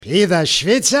Peter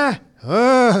Switzer?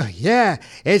 Oh, yeah,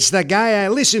 it's the guy I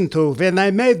listened to when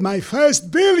I made my first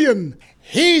billion.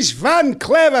 He's one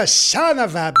clever son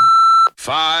of a...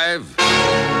 5,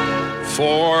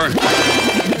 4...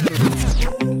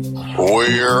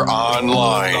 We're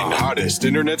online. The hottest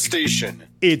internet station.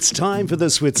 It's time for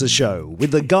The Switzer Show with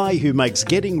the guy who makes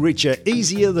getting richer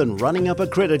easier than running up a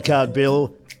credit card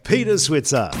bill, Peter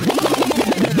Switzer.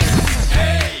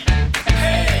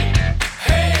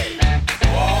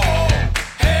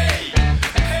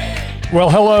 Well,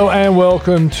 hello and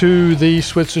welcome to the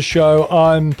Switzer Show.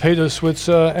 I'm Peter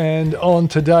Switzer, and on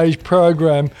today's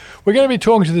program, we're going to be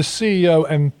talking to the CEO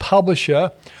and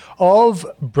publisher of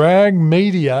Bragg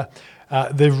Media.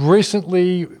 They've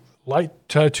recently, late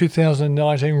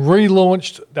 2019,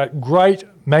 relaunched that great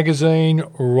magazine,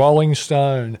 Rolling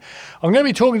Stone. I'm going to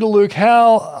be talking to Luke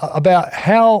about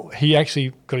how he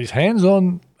actually got his hands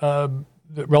on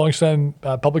the Rolling Stone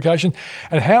publication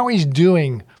and how he's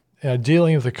doing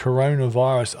dealing with the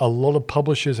coronavirus. A lot of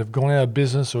publishers have gone out of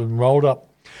business or rolled up,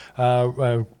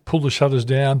 pulled the shutters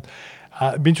down.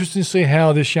 It'd be interesting to see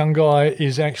how this young guy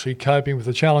is actually coping with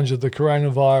the challenge of the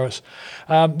coronavirus.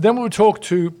 Then we'll talk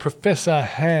to Professor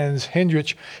Hans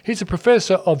Hendrischke. He's a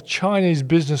professor of Chinese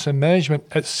business and management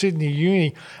at Sydney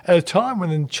Uni at a time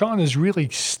when China's really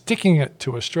sticking it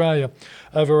to Australia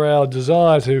over our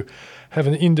desire to have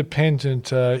an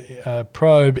independent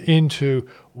probe into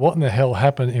what in the hell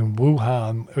happened in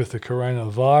Wuhan with the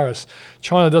coronavirus.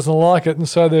 China doesn't like it, and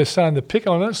so they're starting to pick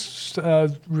on us,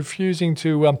 refusing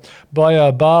to buy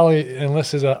our barley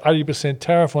unless there's an 80%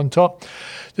 tariff on top.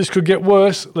 This could get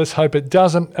worse. Let's hope it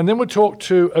doesn't. And then we'll talk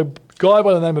to a guy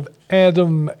by the name of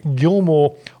Adam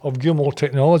Gilmour of Gilmour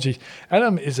Technologies.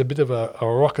 Adam is a bit of a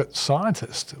rocket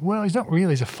scientist. Well, he's not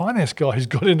really. He's a finance guy who's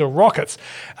got into rockets.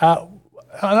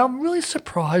 And I'm really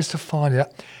surprised to find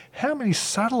out how many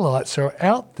satellites are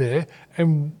out there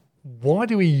and why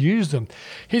do we use them?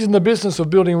 He's in the business of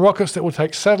building rockets that will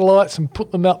take satellites and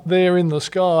put them up there in the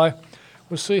sky.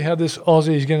 We'll see how this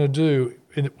Aussie is going to do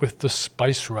with the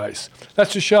space race.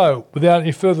 That's the show. Without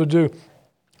any further ado,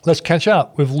 let's catch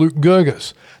up with Luke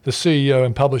Girgis, the CEO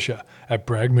and publisher at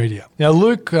Bragg Media. Now,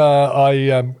 Luke,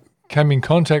 I came in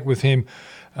contact with him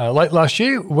late last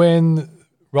year when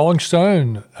Rolling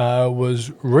Stone was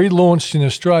relaunched in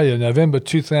Australia, November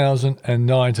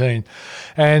 2019.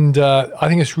 And I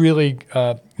think it's really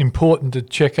important to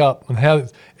check up on how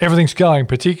everything's going,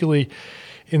 particularly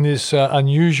in this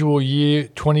unusual year,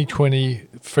 2020,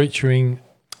 featuring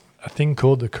a thing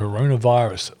called the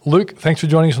coronavirus. Luke, thanks for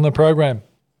joining us on the program.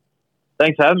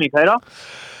 Thanks for having me, Peter.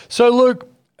 So, Luke,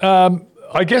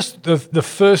 I guess the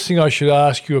first thing I should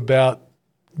ask you about,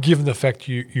 given the fact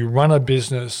you run a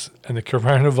business and the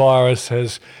coronavirus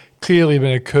has clearly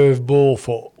been a curveball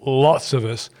for lots of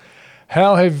us,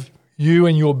 how have you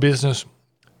and your business,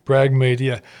 Bragg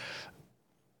Media,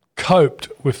 coped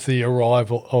with the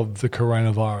arrival of the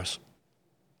coronavirus?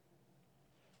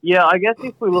 Yeah, I guess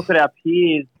if we look at our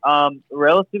peers,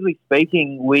 relatively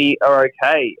speaking, we are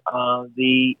okay.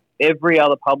 Every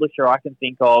other publisher I can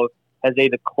think of has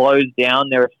either closed down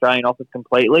their Australian office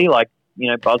completely, like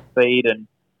BuzzFeed and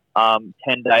 10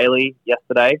 Daily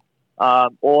yesterday,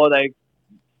 or they've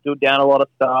stood down a lot of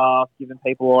staff, given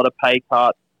people a lot of pay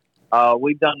cuts.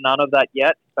 We've done none of that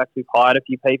yet. In fact, we've hired a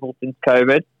few people since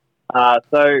COVID.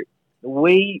 So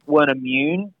we weren't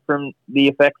immune from the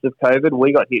effects of COVID.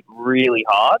 We got hit really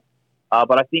hard.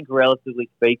 But I think relatively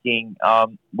speaking,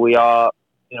 we are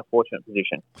in a fortunate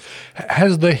position.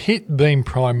 Has the hit been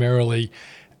primarily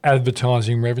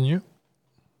advertising revenue?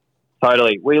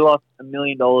 Totally. We lost $1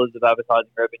 million of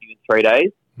advertising revenue in 3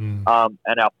 days, and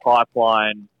our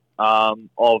pipeline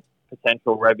of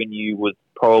potential revenue was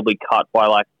probably cut by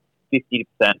like 50%,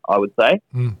 I would say.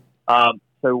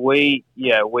 So we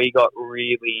got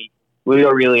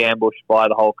really ambushed by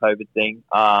the whole COVID thing,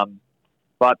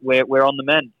 but we're on the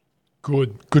mend.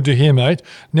 Good to hear, mate.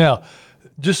 Now,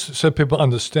 just so people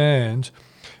understand,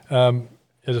 as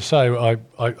I say,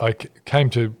 I came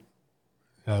to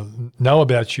know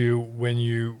about you when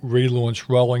you relaunched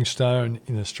Rolling Stone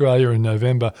in Australia in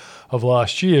November of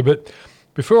last year. But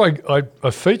before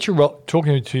I feature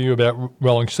talking to you about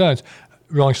Rolling Stone,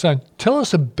 tell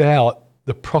us about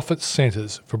the profit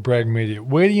centres for Bragg Media.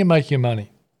 Where do you make your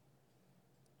money?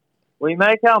 We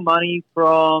make our money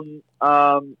from,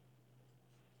 I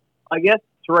guess,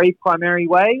 three primary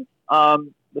ways.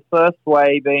 The first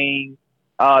way being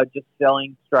just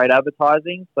selling straight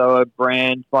advertising. So a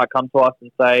brand might come to us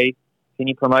and say, can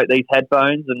you promote these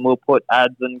headphones? And we'll put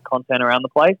ads and content around the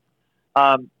place.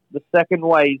 The second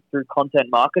way is through content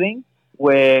marketing,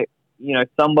 where,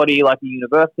 somebody like a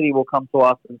university will come to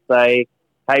us and say,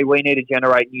 hey, we need to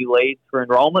generate new leads for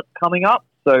enrollment coming up.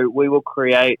 So we will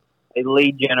create a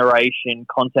lead generation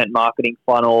content marketing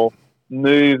funnel,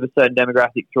 move a certain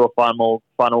demographic through a funnel,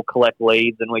 collect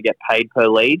leads, and we get paid per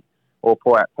lead or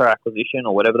per acquisition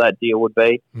or whatever that deal would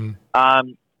be.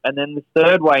 And then the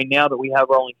third way, now that we have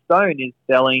Rolling Stone, is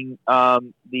selling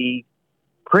the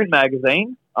print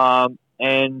magazine,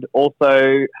 and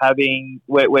also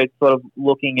we're sort of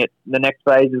looking at the next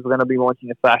phase is we're going to be launching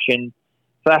a fashion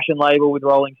label with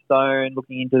Rolling Stone,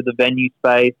 looking into the venue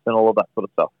space and all of that sort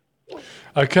of stuff.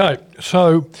 Okay,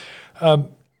 so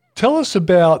tell us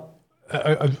about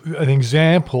an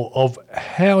example of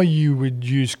how you would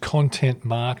use content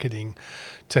marketing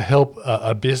to help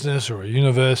a business or a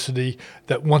university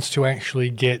that wants to actually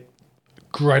get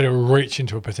greater reach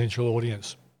into a potential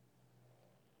audience.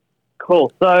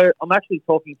 Cool. So I'm actually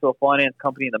talking to a finance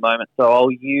company at the moment, so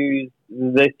I'll use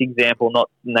this example, not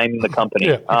naming the company.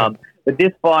 Yeah. But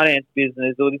this finance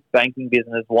business or this banking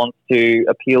business wants to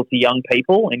appeal to young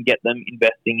people and get them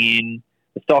investing in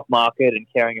the stock market and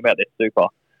caring about their super.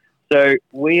 So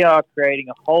we are creating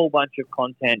a whole bunch of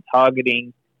content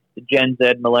targeting the Gen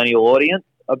Z millennial audience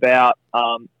about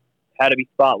how to be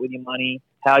smart with your money,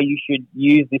 how you should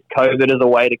use this COVID as a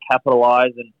way to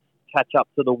capitalize and catch up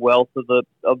to the wealth of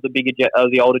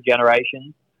the older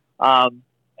generations.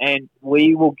 And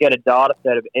we will get a data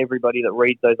set of everybody that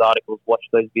reads those articles, watch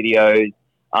those videos,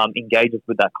 engages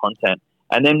with that content.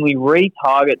 And then we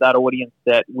retarget that audience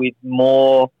set with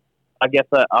more, I guess,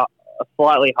 a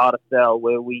slightly harder sell,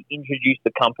 where we introduce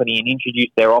the company and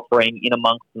introduce their offering in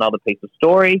amongst another piece of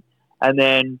story. And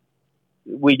then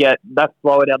we get that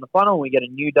slower down the funnel. We get a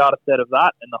new data set of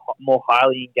that and the more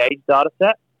highly engaged data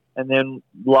set. And then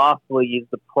lastly is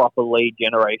the proper lead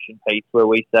generation piece, where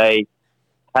we say,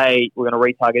 hey, we're going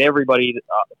to retarget everybody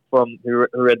from who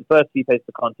read the first few pieces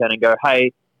of content and go,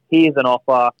 hey, here's an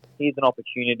offer, here's an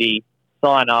opportunity,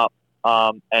 sign up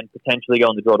and potentially go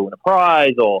on the draw to win a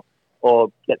prize or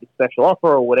get the special offer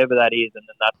or whatever that is. And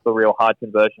then that's the real hard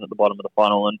conversion at the bottom of the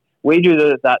funnel. And we do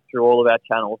that through all of our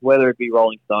channels, whether it be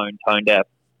Rolling Stone, Tone Deaf,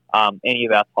 any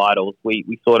of our titles.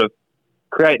 We sort of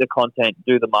create the content,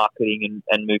 do the marketing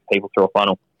and move people through a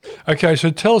funnel. Okay, so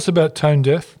tell us about Tone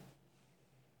Deaf.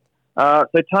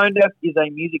 So Tone Deaf is a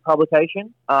music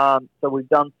publication. So we've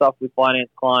done stuff with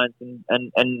finance clients and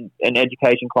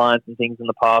education clients and things in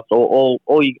the past, or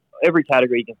every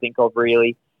category you can think of,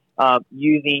 really,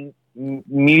 using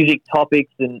music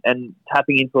topics and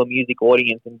tapping into a music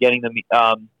audience and getting them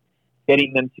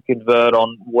to convert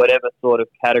on whatever sort of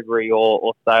category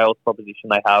or sales proposition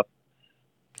they have.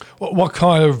 What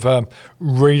kind of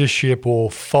readership or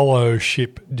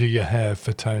followship do you have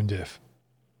for Tone Deaf?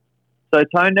 So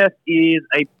Tone Deaf is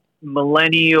a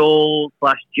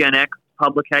millennial/Gen X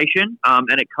publication,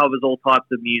 and it covers all types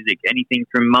of music, anything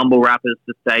from mumble rappers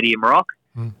to stadium rock.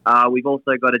 We've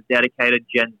also got a dedicated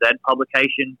Gen Z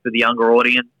publication for the younger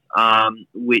audience,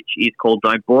 which is called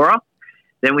Don't Bore Us.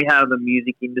 Then we have a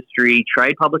music industry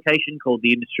trade publication called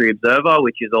The Industry Observer,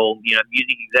 which is all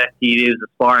music executives,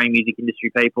 aspiring music industry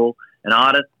people, and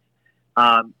artists.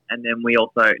 And then we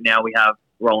have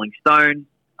Rolling Stone,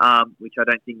 which I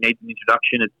don't think needs an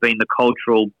introduction. It's been the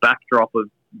cultural backdrop of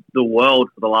the world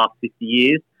for the last 50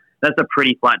 years. That's a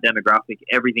pretty flat demographic,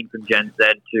 everything from Gen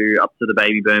Z to up to the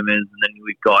baby boomers. And then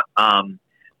we've got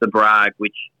The Brag,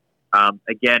 which,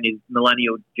 again, is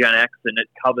millennial Gen X, and it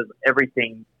covers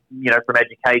everything, from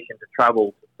education to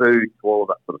travel to food to all of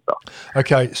that sort of stuff.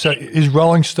 Okay, so is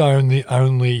Rolling Stone the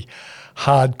only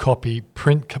hard copy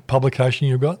print publication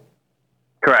you've got?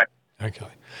 Correct. Okay.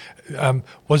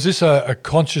 Was this a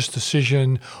conscious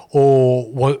decision, or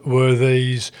were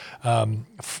these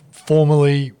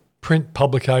formerly print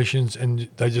publications and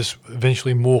they just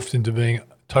eventually morphed into being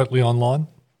totally online?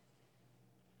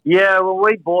 Yeah, well,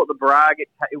 we bought The Brag.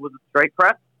 It was a street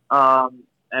press,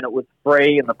 and it was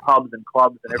free in the pubs and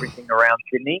clubs and everything around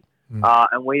Sydney.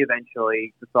 And we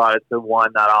eventually decided to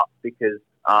wind that up because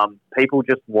people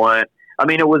just weren't. I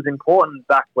mean, it was important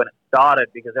back when it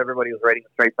started because everybody was reading the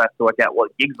street press to work out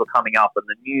what gigs were coming up and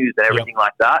the news and everything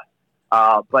like that.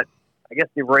 But I guess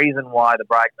the reason why The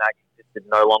Brag mag existed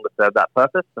no longer served that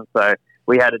purpose. And so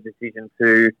we had a decision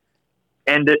to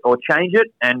end it or change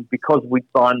it. And because we'd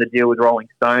signed the deal with Rolling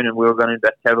Stone and we were going to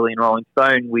invest heavily in Rolling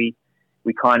Stone, we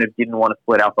kind of didn't want to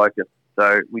split our focus.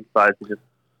 So we decided to just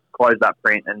close that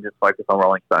print and just focus on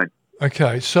Rolling Stone.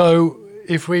 Okay, so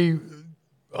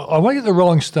I want to get the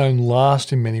Rolling Stone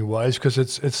last in many ways because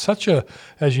it's such a,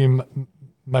 as you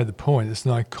made the point, it's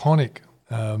an iconic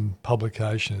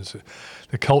publication. It's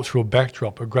the cultural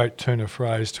backdrop, a great turn of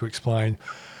phrase to explain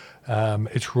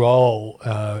its role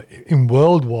in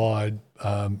worldwide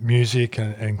music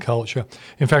and culture.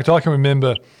 In fact, I can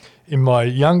remember in my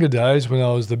younger days when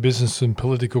I was the business and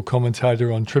political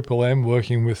commentator on Triple M,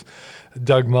 working with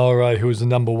Doug Mulray, who was the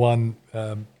number one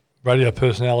radio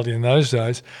personality in those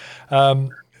days.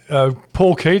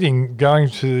 Paul Keating, going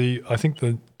to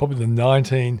probably the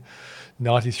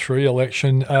 1993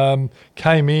 election,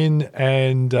 came in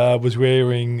and was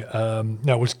wearing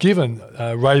was given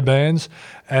Ray-Bans,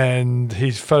 and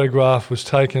his photograph was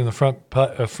taken in the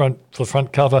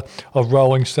front cover of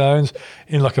Rolling Stones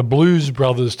in like a Blues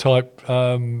Brothers type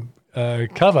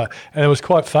cover, and it was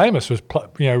quite famous. It was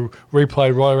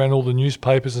replayed right around all the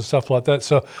newspapers and stuff like that.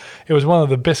 So it was one of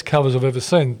the best covers I've ever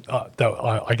seen.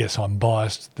 Though I guess I'm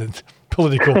biased. That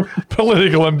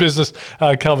political and business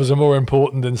covers are more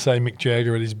important than, say, Mick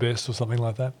Jagger at his best or something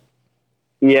like that.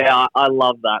 Yeah, I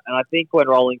love that, and I think when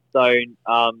Rolling Stone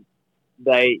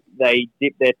they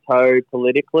dip their toe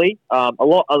politically a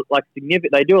lot,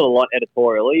 significant. They do it a lot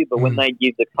editorially, but when they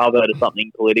give the cover to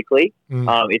something politically,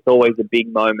 it's always a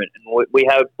big moment. And we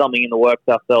have something in the works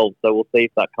ourselves, so we'll see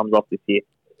if that comes off this year.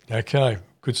 Okay,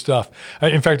 good stuff.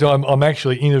 In fact, I'm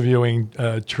actually interviewing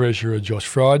Treasurer Josh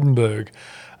Frydenberg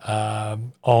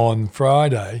on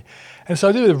Friday, and so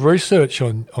I did a bit of research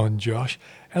on Josh,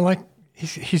 and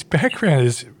his background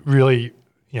is really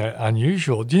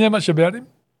unusual. Do you know much about him?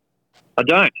 I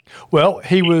don't. Well,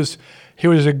 he was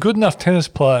a good enough tennis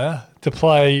player to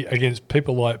play against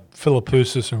people like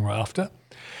Philippoussis and Rafter.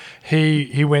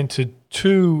 He went to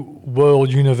 2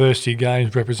 World University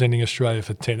Games representing Australia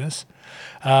for tennis,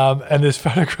 and there's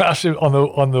photographs on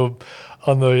the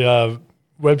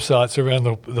websites around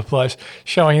the place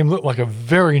showing him look like a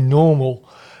very normal.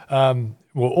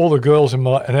 All the girls in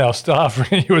our staff,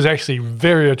 he was actually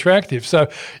very attractive. So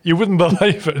you wouldn't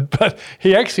believe it, but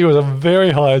he actually was a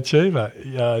very high achiever,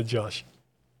 Josh.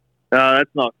 No,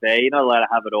 that's not fair. You're not allowed to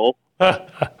have it all.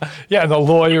 Yeah, and the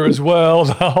lawyer as well,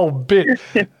 the whole bit.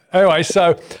 Anyway,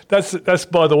 so that's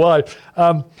by the way.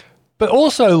 But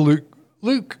also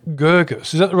Luke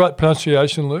Girgis. Is that the right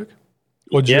pronunciation, Luke?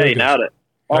 Or yeah, Girgis? you nailed it.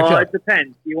 Okay. Oh, it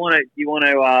depends. You want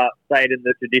to say it in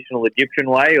the traditional Egyptian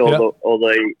way or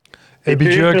the It'd be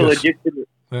traditional Girgis. Egyptian.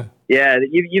 Yeah,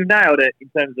 you've nailed it in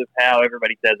terms of how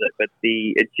everybody says it, but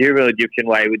the traditional Egyptian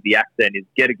way with the accent is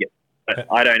Girgis. But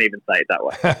I don't even say it that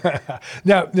way.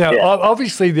 Now,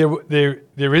 obviously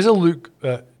there is a Luke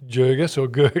Girgis or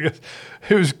Girgis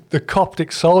who's the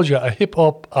Coptic soldier, a hip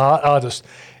hop artist.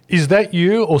 Is that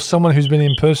you or someone who's been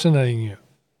impersonating you?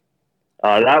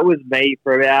 That was me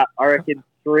for about, I reckon,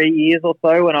 3 years or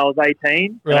so when I was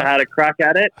 18, right. And I had a crack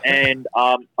at it, and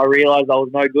I realised I was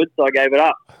no good, so I gave it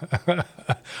up.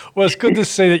 Well, it's good to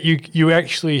see that you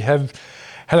actually have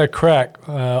had a crack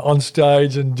on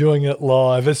stage and doing it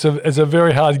live. It's a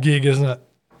very hard gig, isn't it?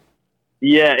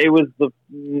 Yeah, it was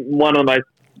one of the most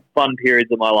fun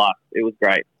periods of my life. It was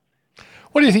great.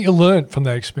 What do you think you learned from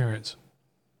that experience,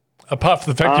 apart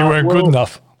from the fact you weren't good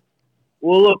enough?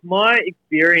 Well, look, my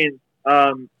experience,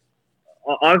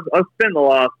 I've spent the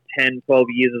last 10, 12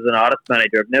 years as an artist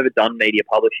manager. I've never done media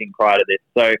publishing prior to this.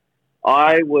 So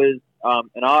I was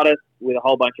an artist with a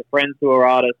whole bunch of friends who are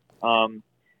artists,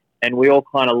 and we all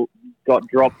kind of got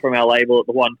dropped from our label at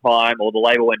the one time, or the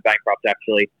label went bankrupt,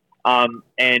 actually,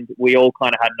 and we all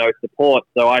kind of had no support.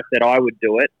 So I said I would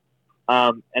do it,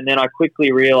 and then I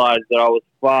quickly realised that I was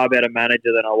far better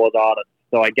manager than I was artist.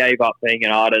 So I gave up being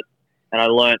an artist, and I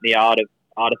learnt the art of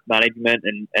artist management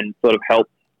and sort of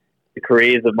helped the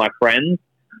careers of my friends.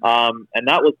 And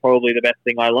that was probably the best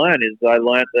thing I learned, is I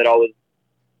learned that I was,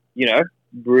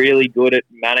 really good at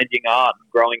managing art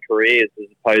and growing careers as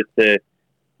opposed to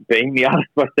being the artist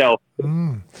myself.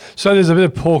 So there's a bit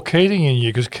of Paul Keating in you,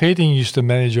 because Keating used to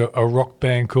manage a rock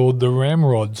band called the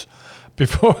Ramrods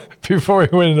before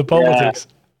he went into politics.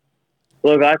 Yeah.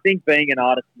 Look, I think being an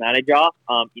artist manager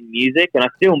in music, and I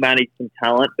still manage some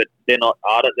talent, but they're not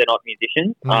artists, they're not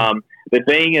musicians. But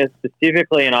being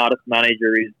specifically an artist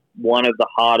manager is one of the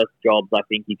hardest jobs I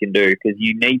think you can do, because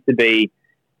you need to be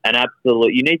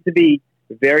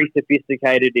very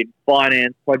sophisticated in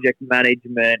finance, project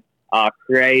management,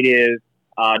 creative,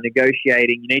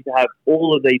 negotiating. You need to have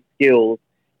all of these skills,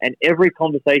 and every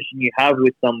conversation you have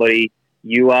with somebody,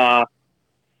 you are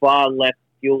far less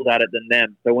skilled at it than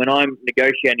them. So when I'm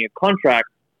negotiating a contract,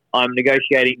 I'm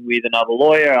negotiating with another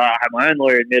lawyer. I have my own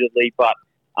lawyer, admittedly, but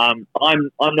I'm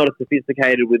not as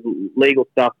sophisticated with legal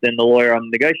stuff than the lawyer I'm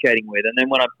negotiating with. And then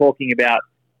when I'm talking about,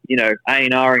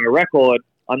 A&Ring a record,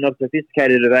 I'm not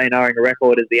sophisticated of A&Ring a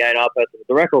record as the A&R person at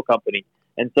the record company.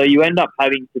 And so you end up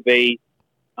having to be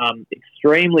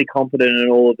extremely competent in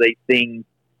all of these things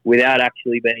without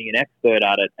actually being an expert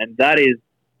at it. And that is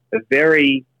a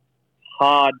very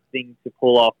hard thing to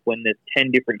pull off when there's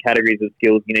 10 different categories of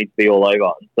skills you need to be all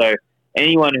over. And so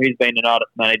anyone who's been an artist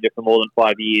manager for more than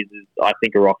 5 years is, I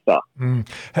think, a rock star.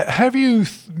 Have you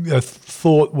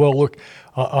thought, well, look,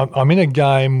 I'm in a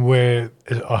game where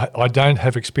I don't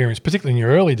have experience, particularly in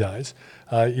your early days.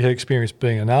 You had experience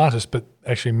being an artist, but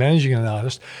actually managing an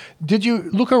artist. Did you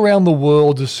look around the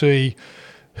world to see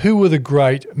who were the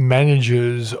great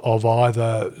managers of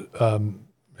either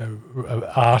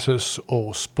artists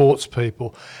or sports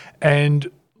people, and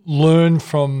learn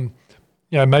from,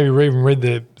 maybe even read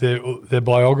their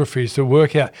biographies to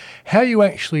work out how you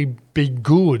actually be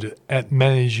good at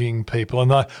managing people?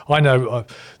 And I know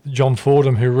John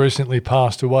Fordham, who recently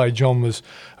passed away. John was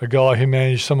a guy who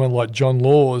managed someone like John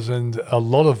Laws and a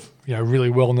lot of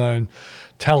really well-known,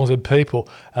 talented people.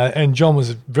 And John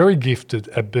was very gifted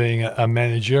at being a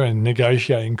manager and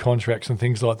negotiating contracts and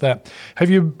things like that. Have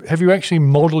you actually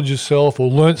modelled yourself or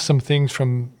learnt some things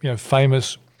from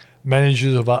famous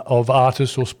managers of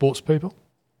artists or sports people?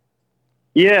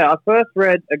 Yeah, I first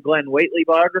read a Glenn Wheatley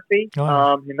biography,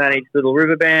 who managed Little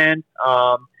River Band,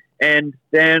 and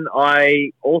then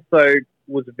I also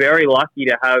was very lucky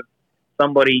to have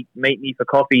somebody meet me for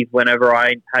coffees whenever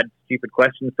I had stupid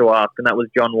questions to ask, and that was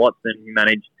John Watson, who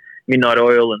managed Midnight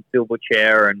Oil and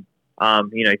Silverchair, and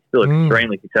still an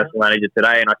extremely successful manager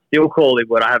today. And I still call him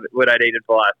when I need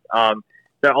advice.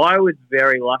 So I was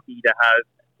very lucky to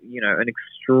have an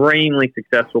extremely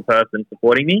successful person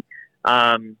supporting me.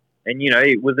 And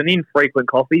it was an infrequent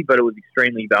coffee, but it was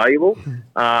extremely valuable.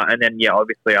 And then,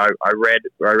 obviously, I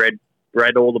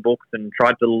read all the books and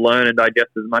tried to learn and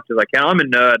digest as much as I can. I'm a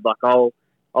nerd. Like I'll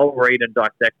read and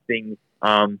dissect things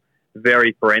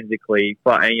very forensically,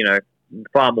 but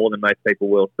far more than most people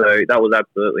will. So that was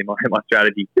absolutely my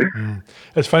strategy.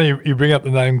 It's funny you bring up the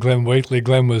name Glenn Wheatley.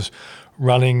 Glenn was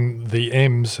running the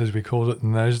M's, as we called it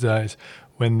in those days,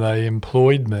 when they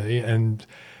employed me, and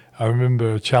I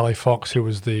remember Charlie Fox, who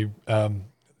was the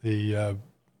manager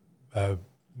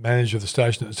of the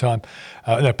station at the time,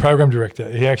 program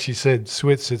director. He actually said,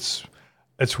 "Switz,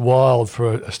 it's wild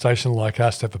for a station like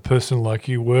us to have a person like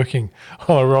you working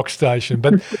on a rock station."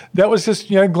 But that was just,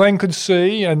 Glenn could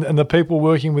see, and the people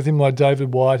working with him, like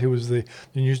David White, who was the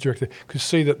news director, could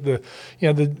see that the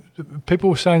people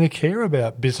were starting to care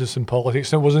about business and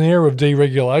politics. And it was an era of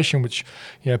deregulation, which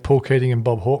Paul Keating and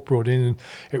Bob Hawke brought in, and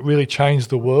it really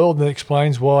changed the world. And it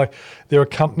explains why there are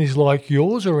companies like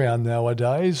yours around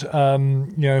nowadays,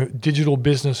 digital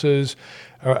businesses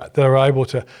that are able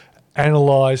to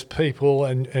analyse people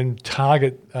and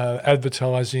target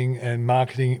advertising and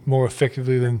marketing more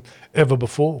effectively than ever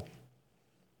before.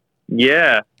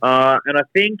 Yeah, and I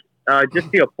think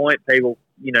just to your point, people,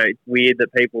 it's weird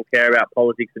that people care about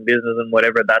politics and business and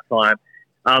whatever at that time.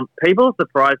 People are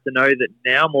surprised to know that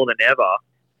now more than ever,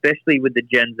 especially with the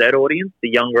Gen Z audience, the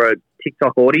younger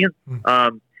TikTok audience,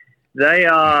 they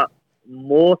are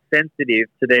more sensitive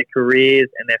to their careers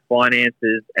and their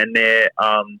finances and their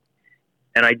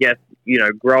and I guess,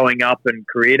 growing up and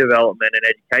career development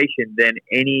and education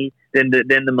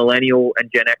than the millennial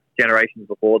and Gen X generations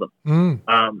before them.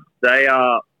 They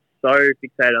are so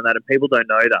fixated on that, and people don't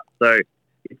know that. So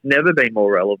it's never been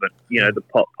more relevant, the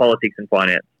politics and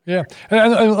finance. Yeah,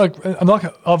 and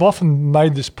I've often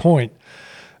made this point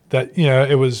that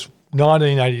it was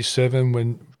 1987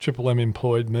 when Triple M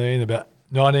employed me, and about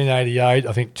 1988,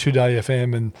 I think 2Day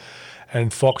FM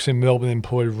and Fox in Melbourne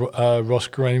employed Ross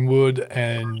Greenwood,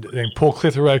 and then Paul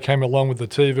Clitheroe came along with the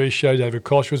TV show. David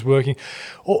Koch was working.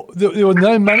 There were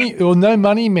no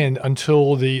money men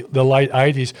until the late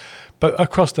 80s, but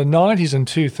across the 90s and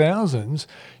 2000s,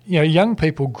 young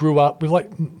people grew up with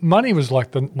Money was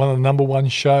like one of the number one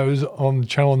shows on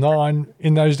Channel 9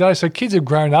 in those days. So kids have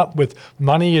grown up with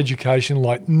money education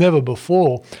like never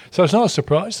before. So it's not a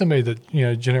surprise to me that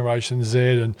Generation Z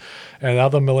and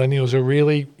other millennials are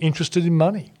really interested in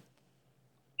money.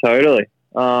 Totally.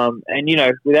 And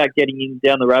without getting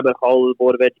down the rabbit hole of the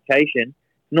Board of Education,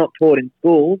 it's not taught in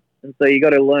schools, and so you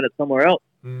got to learn it somewhere else.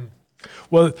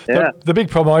 Well, the big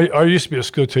problem, I used to be a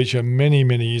school teacher many,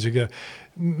 many years ago.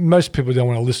 Most people don't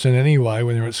want to listen anyway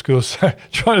when they're at school, so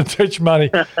trying to teach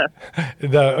money.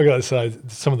 Though I got to say,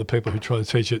 some of the people who try to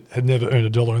teach it had never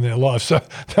earned $1 in their life, so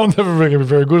they'll never really be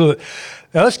very good at it.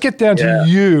 Now let's get down to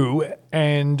you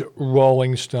and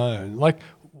Rolling Stone.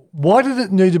 Why did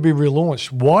it need to be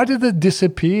relaunched? Why did it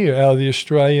disappear out of the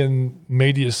Australian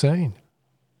media scene?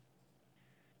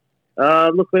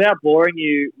 Look, without boring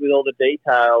you with all the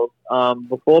details,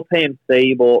 before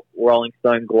PMC bought Rolling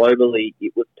Stone globally,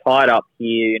 it was tied up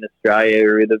here in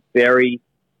Australia with a very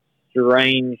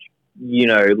strange,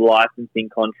 licensing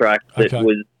contract that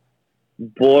was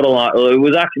borderline. Well, it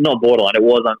was actually not borderline. It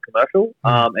was uncommercial.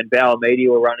 And Bauer Media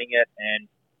were running it, and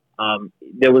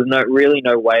there was no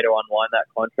way to unwind that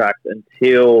contract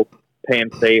until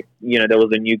PMC. There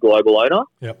was a new global owner.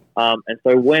 Yep. And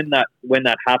so when that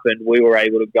happened, we were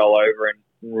able to go over and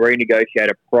renegotiate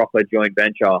a proper joint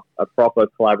venture, a proper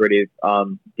collaborative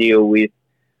deal with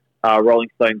Rolling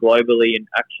Stone globally, and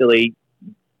actually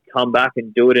come back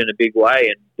and do it in a big way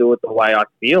and do it the way I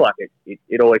feel like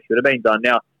it always should have been done.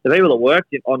 Now, the people that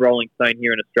worked on Rolling Stone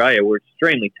here in Australia were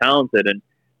extremely talented and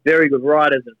very good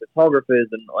writers and photographers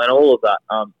and all of that,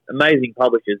 amazing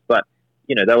publishers, but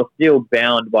they were still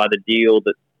bound by the deal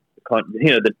that they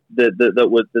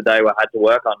had to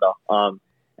work under.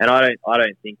 And I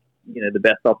don't think the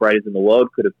best operators in the world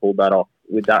could have pulled that off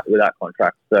with that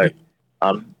contract. So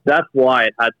that's why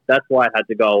it had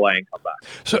to go away and come back.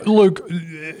 So, Luke,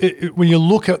 when you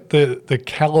look at the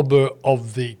caliber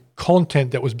of the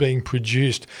content that was being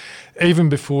produced, even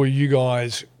before you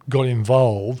guys got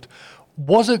involved,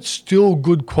 was it still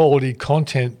good quality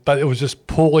content, but it was just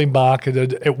poorly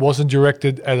marketed? It wasn't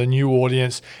directed at a new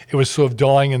audience. It was sort of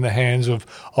dying in the hands of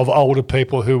older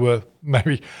people who were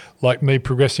maybe like me,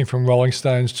 progressing from Rolling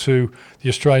Stones to the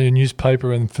Australian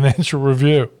newspaper and Financial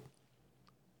Review.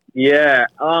 Yeah.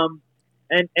 And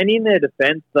in their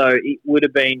defence, though, it would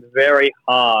have been very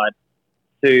hard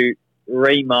to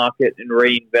remarket and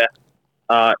reinvest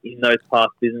in those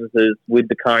past businesses with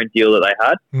the current deal that they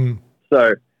had.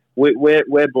 So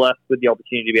we're blessed with the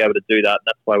opportunity to be able to do that, and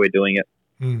that's why we're doing it.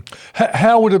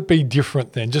 How would it be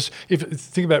different then? Just if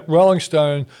think about Rolling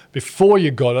Stone before you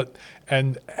got it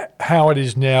and how it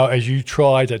is now as you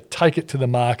try to take it to the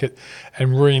market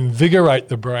and reinvigorate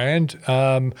the brand.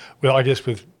 I guess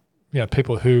with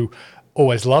people who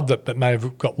always loved it but may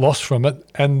have got lost from it,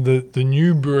 and the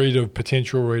new breed of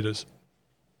potential readers.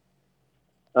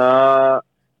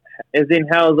 As in,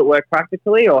 how does it work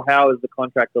practically, or how has the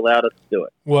contract allowed us to do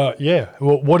it? Well, yeah.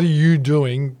 Well, what are you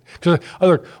doing? Because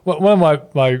look, one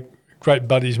of my great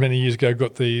buddies many years ago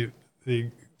got the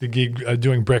gig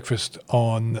doing breakfast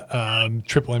on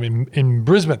Triple M in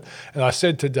Brisbane, and I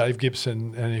said to Dave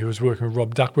Gibson, and he was working with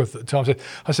Rob Duckworth at the time.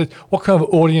 I said, "What kind of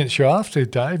audience you're after,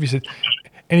 Dave?" He said,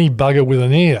 "Any bugger with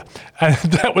an ear," and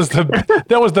that was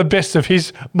the best of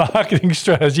his marketing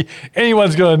strategy.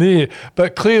 Anyone's got an ear,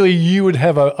 but clearly you would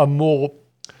have a more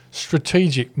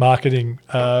strategic marketing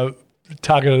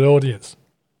targeted audience.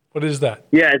 What is that?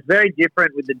 Yeah, it's very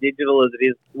different with the digital as it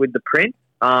is with the print.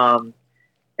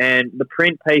 And the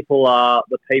print people are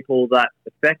the people that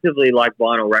effectively like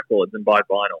vinyl records and buy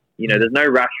vinyl. There's no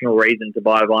rational reason to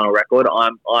buy a vinyl record.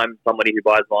 I'm somebody who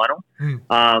buys vinyl.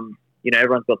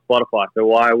 Everyone's got Spotify, so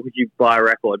why would you buy a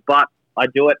record? But I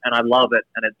do it and I love it,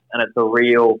 and it's a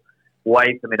real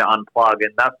way for me to unplug,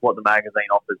 and that's what the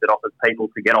magazine offers. It offers people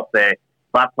to get off their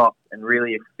laptops and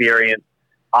really experience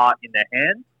art in their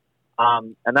hands.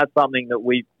 And that's something that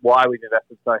why we've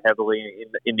invested so heavily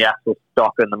in the actual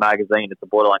stock in the magazine. It's a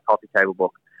borderline coffee table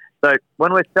book. So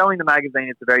when we're selling the magazine,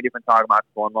 it's a very different target market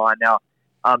to online. Now,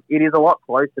 it is a lot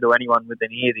closer to anyone with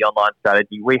an ear, the online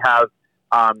strategy. We have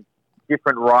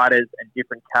different writers and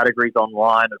different categories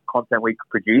online of content we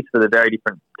produce for the very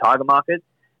different target markets,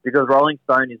 because Rolling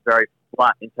Stone is very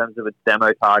flat in terms of its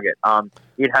demo target.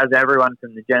 It has everyone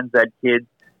from the Gen Z kids.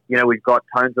 We've got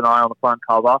Tones and I on the front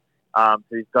cover,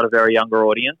 who's got a very younger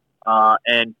audience,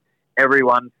 and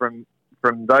everyone from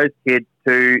those kids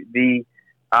to the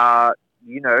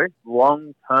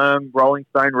long-term Rolling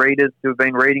Stone readers who have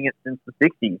been reading it since the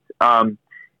 60s.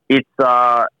 It's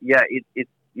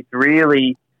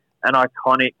really an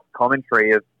iconic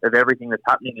commentary of everything that's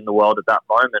happening in the world at that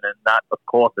moment, and that, of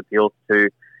course, appeals to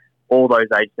all those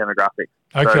age demographics.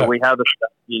 Okay. So we have a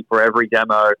strategy for every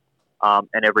demo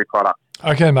and every product.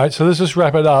 Okay, mate, so let's just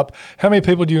wrap it up. How many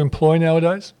people do you employ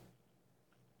nowadays?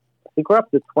 I think we're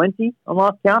up to 20 on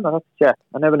last count. I have to check.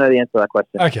 I never know the answer to that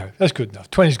question. Okay, that's good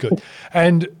enough. 20 is good.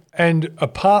 And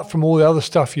apart from all the other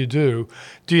stuff you do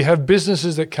you have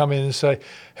businesses that come in and say,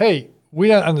 hey, we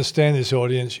don't understand this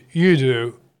audience, you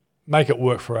do, make it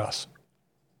work for us?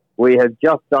 We have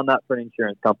just done that for an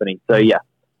insurance company. So, yeah.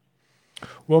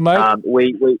 Well, mate,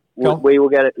 we will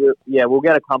get it. Yeah, we'll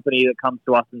get a company that comes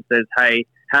to us and says, "Hey,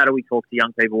 how do we talk to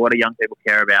young people? What do young people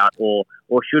care about? Or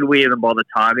should we even bother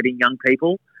targeting young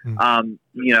people? Are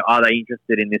they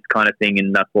interested in this kind of thing?"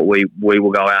 And that's what we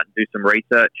will go out and do some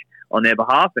research on their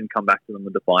behalf and come back to them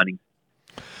with the findings.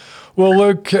 Well,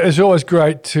 Luke, it's always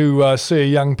great to see a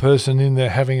young person in there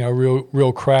having a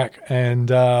real crack, and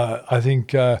I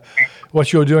think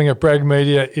what you're doing at Bragg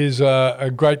Media is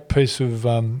a great piece of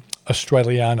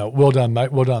Australiana. Well done,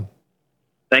 mate. Well done.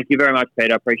 Thank you very much,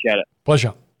 Peter. I appreciate it.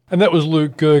 Pleasure. And that was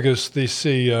Luke Girgis, the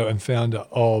CEO and founder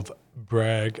of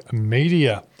Bragg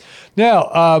Media.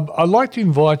 Now, I'd like to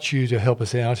invite you to help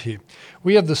us out here.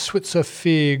 We have the Switzer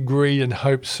Fear, Greed and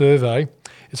Hope survey.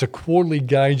 It's a quarterly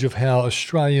gauge of how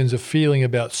Australians are feeling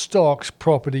about stocks,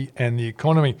 property and the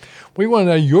economy. We want to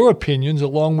know your opinions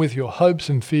along with your hopes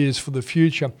and fears for the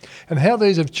future and how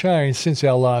these have changed since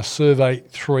our last survey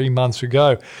 3 months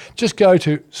ago. Just go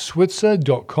to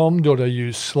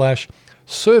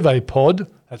switzer.com.au/surveypod.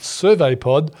 That's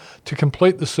SurveyPod to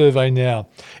complete the survey now.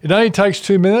 It only takes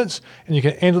 2 minutes and you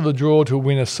can enter the draw to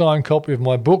win a signed copy of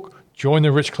my book, Join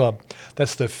the Rich Club.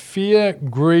 That's the Fear,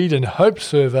 Greed and Hope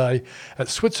survey at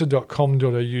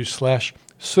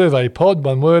switzer.com.au/surveypod,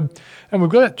 one word. And we've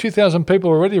got 2,000 people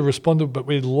already responded, but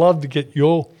we'd love to get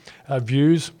your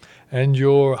views and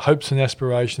your hopes and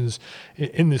aspirations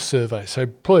in this survey. So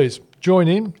please join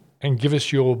in and give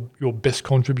us your best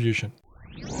contribution.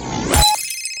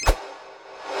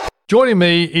 Joining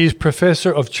me is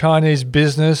Professor of Chinese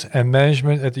Business and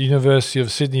Management at the University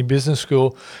of Sydney Business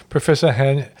School, Professor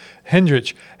Hans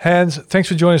Hendrischke. Hans, thanks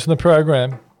for joining us on the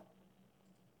program.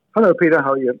 Hello, Peter.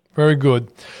 How are you? Very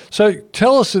good. So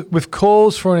tell us, with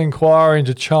calls for an inquiry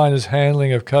into China's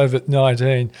handling of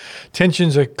COVID-19,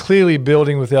 tensions are clearly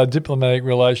building with our diplomatic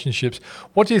relationships.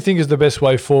 What do you think is the best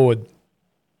way forward?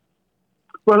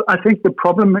 Well, I think the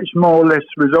problem is more or less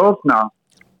resolved now,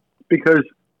 because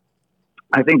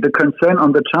I think the concern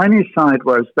on the Chinese side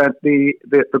was that the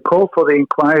call for the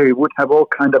inquiry would have all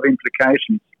kind of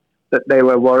implications that they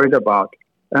were worried about,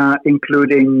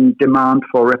 including demand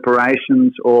for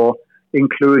reparations or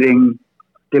including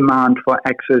demand for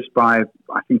access by,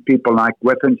 I think, people like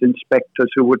weapons inspectors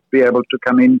who would be able to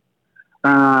come in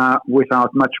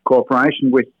without much cooperation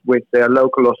with their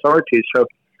local authorities. So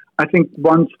I think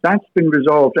once that's been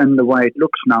resolved and the way it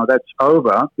looks now, that's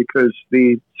over, because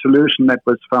the solution that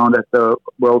was found at the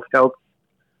World Health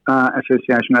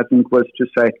Association, I think, was to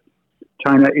say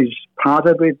China is part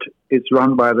of it. It's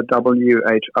run by the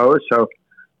WHO. So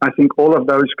I think all of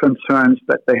those concerns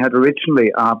that they had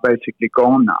originally are basically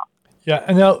gone now. Yeah,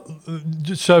 and now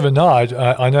just overnight,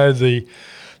 I know the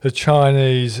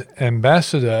Chinese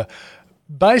ambassador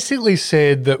basically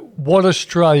said that what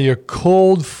Australia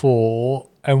called for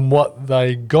and what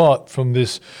they got from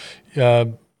this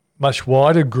much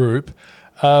wider group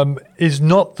is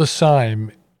not the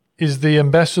same. Is the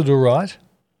ambassador right?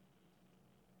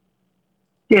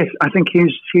 Yes, I think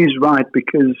he's right,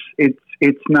 because it's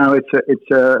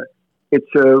a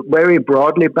very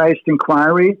broadly based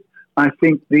inquiry. I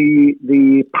think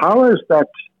the powers that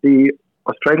the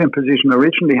Australian position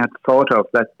originally had thought of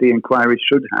that the inquiry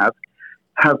should have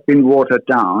been watered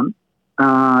down.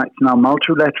 It's now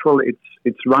multilateral.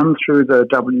 It's run through the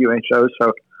WHO.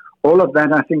 So all of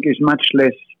that, I think, is much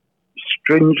less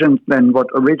stringent than what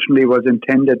originally was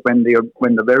intended when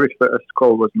the very first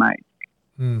call was made.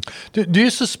 Mm. Do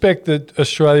you suspect that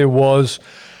Australia was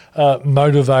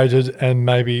motivated and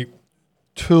maybe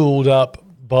tooled up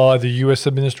by the US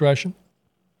administration?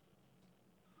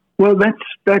 Well, that's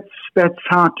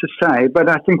hard to say, but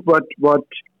I think what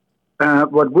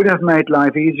would have made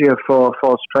life easier for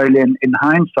Australia in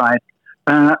hindsight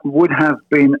would have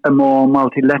been a more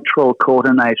multilateral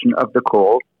coordination of the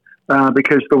call,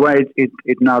 because the way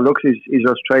it now looks is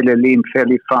Australia leaned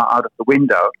fairly far out of the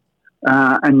window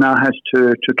and now has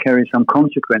to carry some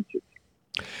consequences.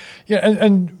 Yeah,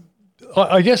 and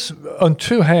I guess on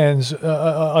two hands,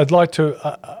 I'd like to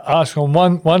ask on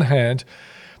one hand,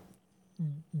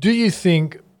 do you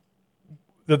think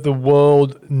that the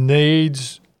world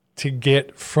needs to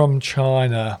get from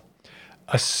China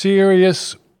a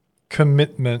serious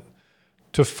commitment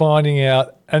to finding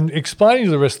out and explaining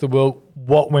to the rest of the world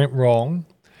what went wrong?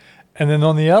 And then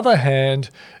on the other hand,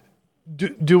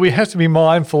 do we have to be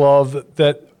mindful of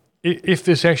that if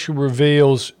this actually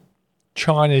reveals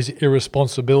China's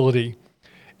irresponsibility,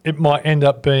 it might end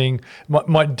up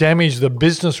might damage the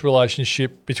business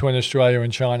relationship between Australia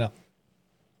and China?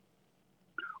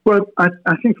 Well,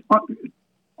 I think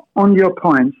on your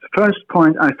points, first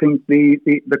point, I think the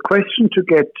question to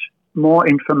get more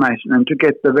information and to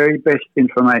get the very best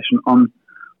information on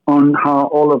how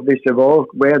all of this evolved,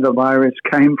 where the virus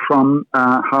came from,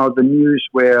 how the news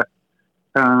were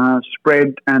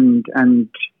spread and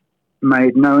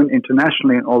made known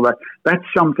internationally and all that. That's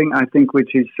something I think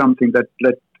which is something that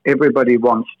everybody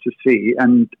wants to see,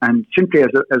 and simply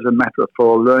as a matter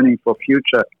for learning for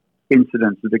future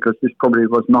incidences, because this probably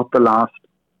was not the last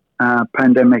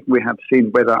pandemic we have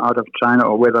seen, whether out of China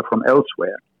or whether from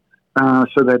elsewhere,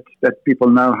 so that people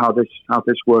know how this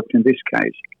worked in this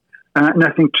case. And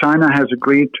I think China has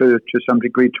agreed to some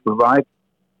degree to provide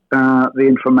the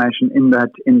information in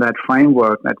that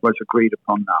framework that was agreed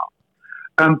upon now.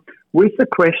 With the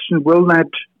question, will that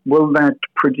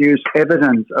produce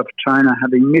evidence of China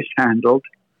having mishandled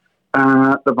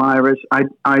the virus?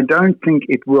 I don't think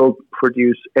it will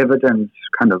produce evidence,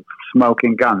 kind of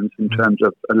smoking guns, in terms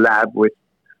of a lab with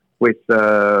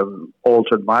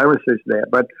altered viruses there.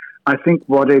 But I think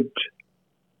what it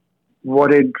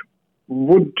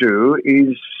would do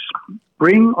is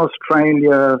bring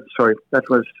Australia.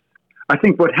 I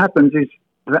think what happens is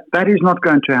that is not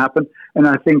going to happen, and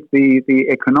I think the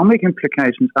economic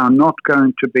implications are not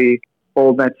going to be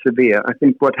all that severe. I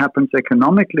think what happens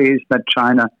economically is that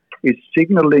China is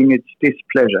signalling its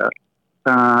displeasure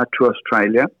to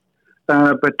Australia,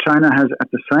 but China has at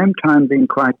the same time been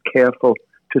quite careful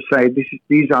to say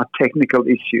these are technical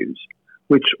issues,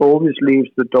 which always leaves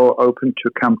the door open to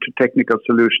come to technical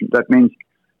solutions. That means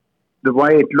the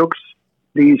way it looks,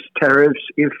 these tariffs,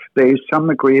 if there is some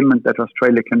agreement that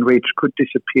Australia can reach, could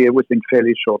disappear within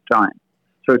fairly short time.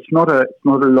 So it's not a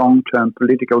long-term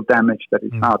political damage that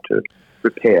is hard to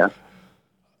repair.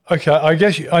 Okay, I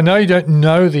guess I know you don't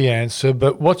know the answer,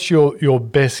 but what's your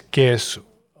best guess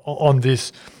on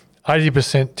this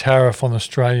 80% tariff on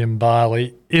Australian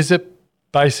barley? Is it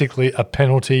basically a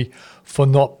penalty for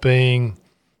not being,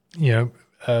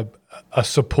 a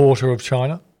supporter of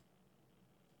China?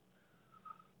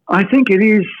 I think it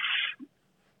is.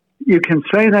 You can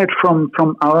say that from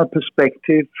our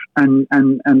perspective, and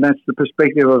that's the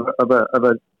perspective of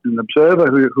an observer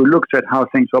who looks at how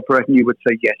things operate, and you would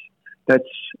say yes.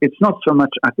 It's not so much,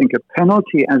 I think, a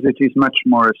penalty as it is much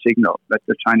more a signal that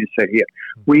the Chinese say here.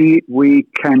 We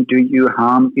can do you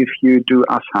harm if you do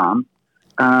us harm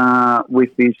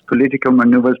with these political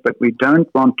maneuvers, but we don't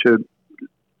want to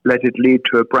let it lead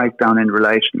to a breakdown in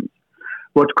relations.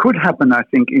 What could happen, I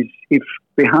think, is if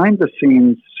behind the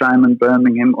scenes Simon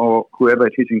Birmingham or whoever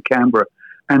it is in Canberra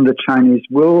and the Chinese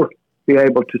will be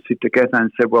able to sit together and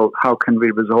say, well, how can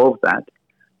we resolve that?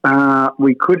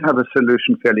 We could have a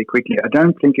solution fairly quickly. I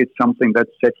don't think it's something that's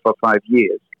set for 5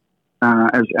 years,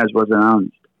 as was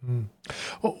announced.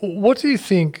 What do you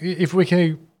think, if we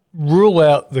can rule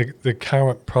out the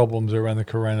current problems around the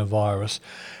coronavirus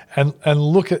and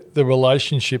look at the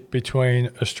relationship between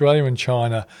Australia and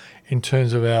China in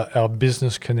terms of our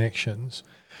business connections,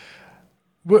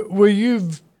 were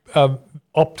you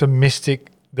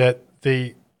optimistic that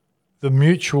the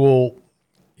mutual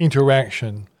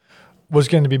interaction was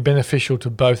going to be beneficial to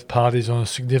both parties on a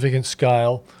significant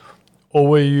scale, or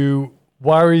were you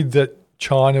worried that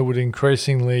China would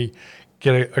increasingly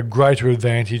get a greater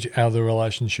advantage out of the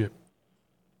relationship?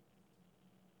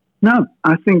 No,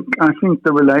 I think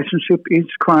the relationship is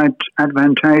quite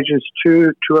advantageous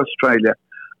to Australia.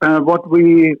 What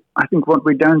we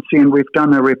don't see, and we've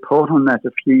done a report on that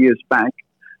a few years back,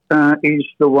 is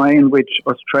the way in which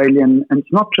Australian, and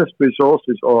it's not just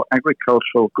resources or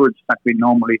agricultural goods that we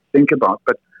normally think about,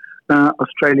 but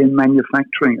Australian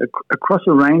manufacturing across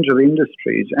a range of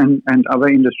industries and other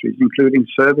industries, including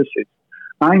services,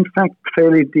 are in fact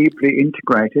fairly deeply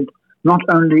integrated, not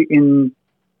only in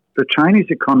the Chinese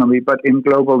economy, but in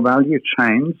global value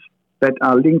chains that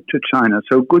are linked to China.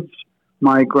 So goods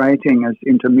migrating as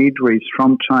intermediaries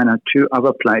from China to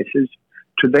other places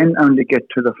to then only get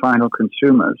to the final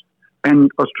consumers. And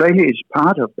Australia is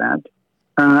part of that.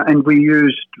 And we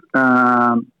used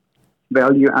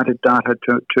value-added data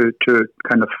to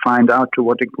kind of find out to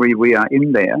what degree we are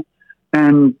in there.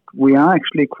 And we are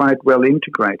actually quite well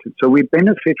integrated. So we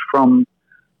benefit from,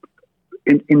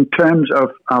 in terms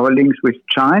of our links with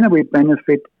China, we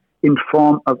benefit in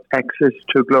form of access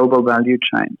to global value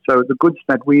chains. So the goods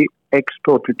that we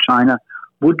export to China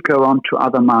would go on to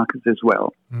other markets as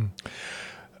well.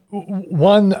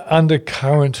 One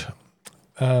undercurrent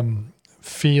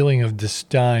feeling of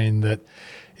disdain that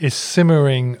is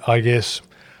simmering, I guess,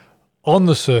 on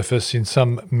the surface in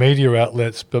some media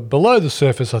outlets, but below the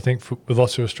surface, I think, with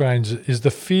lots of Australians, is the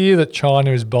fear that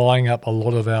China is buying up a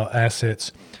lot of our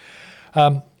assets.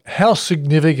 How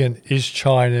significant is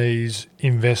Chinese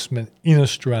investment in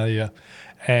Australia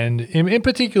and in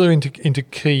particular into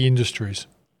key industries?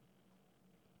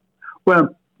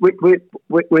 Well,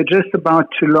 we're just about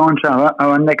to launch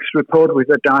our next report with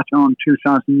the data on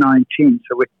 2019,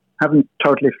 so we haven't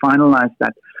totally finalized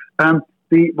that.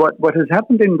 What has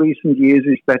happened in recent years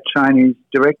is that Chinese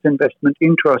direct investment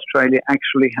into Australia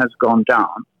actually has gone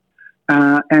down.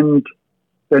 And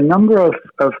the number of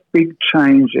big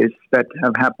changes that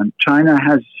have happened, China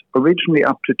has originally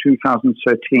up to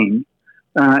 2013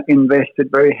 invested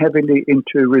very heavily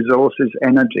into resources,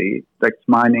 energy, like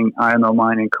mining, iron ore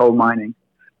mining, coal mining,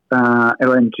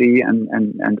 LNG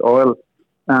and oil.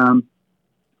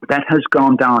 that has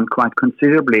gone down quite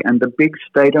considerably, and the big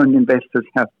state-owned investors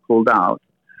have pulled out.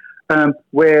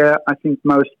 Where I think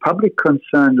most public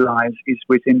concern lies is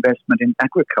with investment in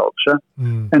agriculture.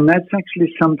 And that's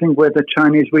actually something where the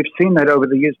Chinese, we've seen that over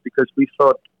the years because we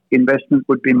thought investment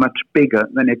would be much bigger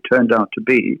than it turned out to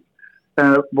be.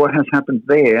 What has happened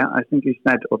there, I think, is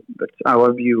that's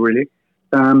our view really,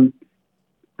 that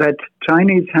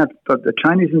the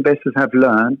Chinese investors have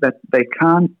learned that they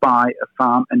can't buy a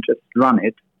farm and just run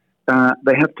it.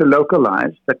 They have to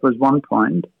localize. That was one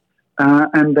point.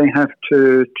 And they have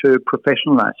to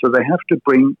professionalize. So they have to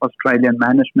bring Australian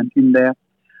management in there.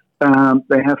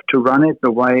 They have to run it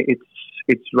the way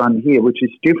it's run here, which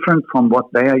is different from what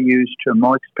they are used to,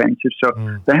 more expensive. So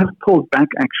they have pulled back,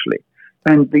 actually.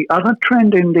 And the other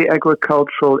trend in the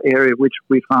agricultural area, which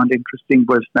we found interesting,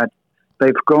 was that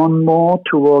they've gone more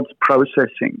towards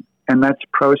processing, and that's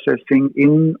processing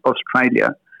in Australia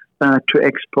to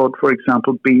export, for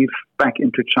example, beef back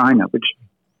into China, which...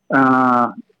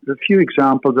 a few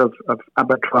examples of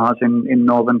abattoirs in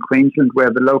northern Queensland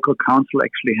where the local council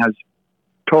actually has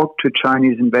talked to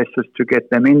Chinese investors to get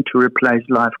them in to replace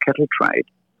live cattle trade.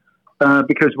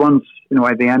 Because once,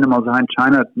 the animals are in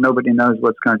China, nobody knows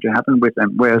what's going to happen with them.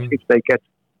 Whereas if they get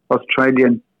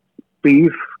Australian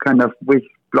beef kind of with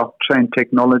blockchain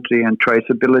technology and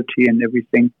traceability and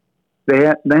everything,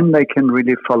 then they can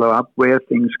really follow up where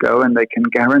things go, and they can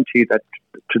guarantee that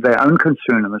to their own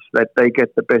consumers that they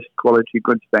get the best quality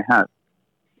goods they have.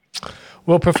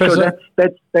 Well, Professor, so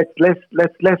that's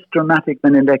less dramatic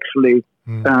than it actually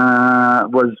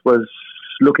was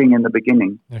looking in the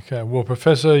beginning. Okay. Well,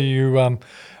 Professor, you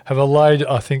have allayed,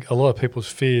 I think, a lot of people's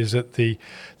fears that the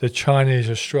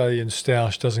Chinese-Australian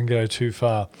stoush doesn't go too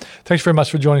far. Thanks very much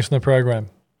for joining us on the program.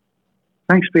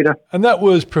 Thanks, Peter. And that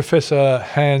was Professor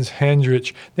Hans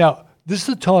Hendrischke. Now, this is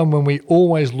a time when we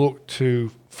always look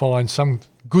to find some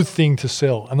good thing to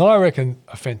sell. And I reckon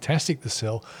a fantastic thing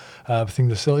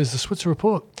to sell is the Switzer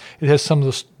Report. It has some of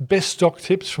the best stock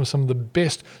tips from some of the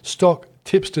best stock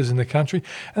tipsters in the country.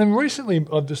 And then recently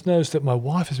I've just noticed that my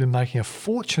wife has been making a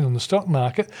fortune on the stock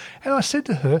market. And I said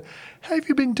to her, how have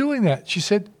you been doing that? She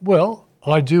said, well,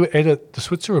 I do edit the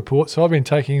Switzer Report, so I've been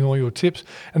taking all your tips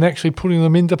and actually putting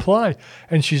them into play.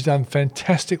 And she's done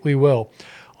fantastically well.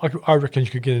 I reckon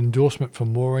you could get an endorsement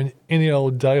from Maureen any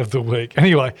old day of the week.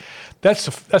 Anyway, that's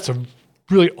a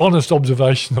really honest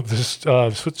observation of this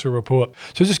Switzer Report.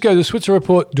 So just go to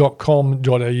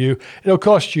switzerreport.com.au. It'll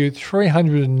cost you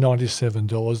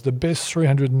 $397, the best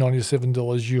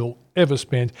 $397 you'll ever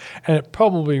spend, and it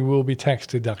probably will be tax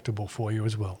deductible for you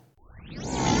as well.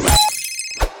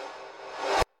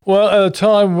 Well, at a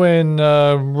time when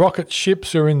rocket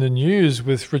ships are in the news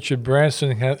with Richard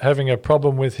Branson having a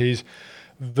problem with his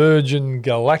Virgin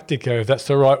Galactica, if that's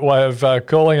the right way of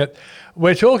calling it,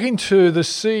 we're talking to the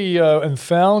CEO and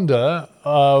founder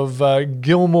of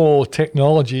Gilmour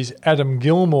Technologies, Adam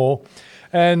Gilmour.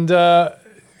 And,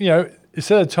 it's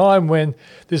at a time when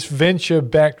this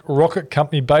venture-backed rocket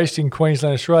company based in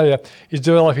Queensland, Australia, is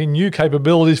developing new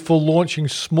capabilities for launching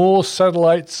small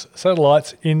satellites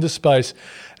into space.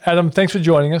 Adam, thanks for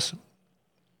joining us.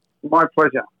 My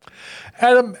pleasure.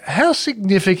 Adam, how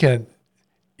significant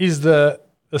is the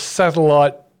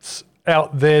satellites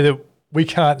out there that we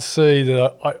can't see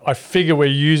that I figure we're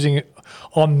using it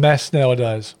en masse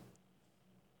nowadays?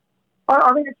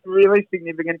 I think it's really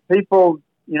significant. People,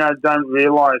 don't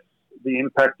realise the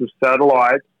impact of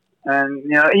satellites. And,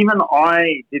 even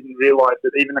I didn't realise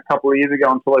it even a couple of years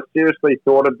ago until I seriously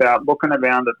thought about looking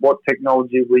around at what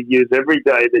technology we use every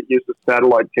day that uses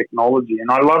satellite technology. And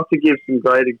I love to give some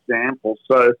great examples.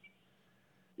 So,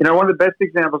 one of the best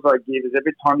examples I give is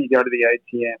every time you go to the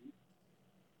ATM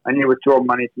and you withdraw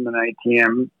money from an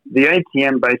ATM, the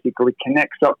ATM basically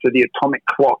connects up to the atomic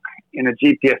clock in a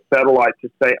GPS satellite to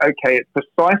say, okay, at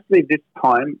precisely this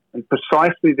time and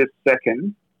precisely this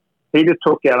second, Peter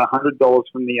took out $100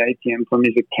 from the ATM from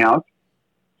his account.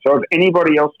 So if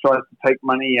anybody else tries to take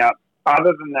money out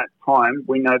other than that time,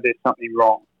 we know there's something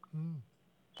wrong.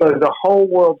 So the whole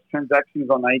world's transactions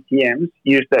on ATMs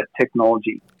use that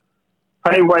technology.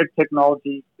 PayWave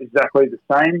technology, exactly the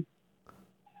same.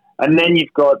 And then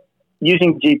you've got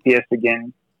using GPS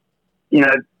again.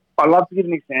 I love to give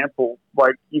an example.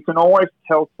 Like, you can always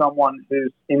tell someone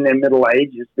who's in their middle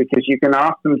ages because you can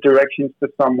ask them directions to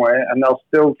somewhere and they'll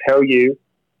still tell you,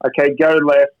 okay, go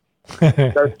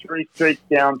left, go 3 streets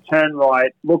down, turn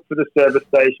right, look for the service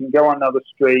station, go another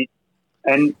street.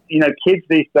 And, kids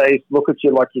these days look at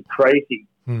you like you're crazy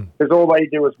because all they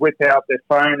do is whip out their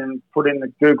phone and put in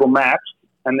the Google Maps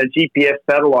and the GPS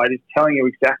satellite is telling you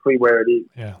exactly where it is.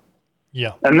 Yeah.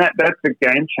 Yeah. And that's a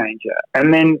game changer.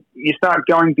 And then you start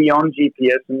going beyond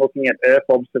GPS and looking at Earth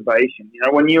observation. You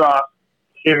know, when you ask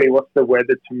Siri, what's the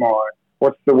weather tomorrow?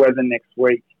 What's the weather next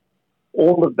week?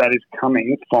 All of that is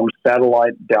coming from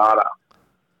satellite data.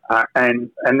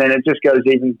 And then it just goes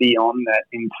even beyond that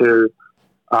into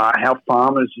how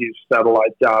farmers use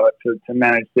satellite data to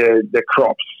manage their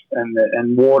crops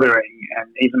and watering, and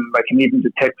even they can even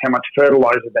detect how much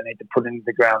fertilizer they need to put into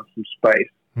the ground from space.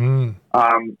 Mm.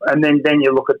 And then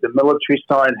you look at the military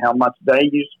side, how much they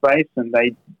use space, and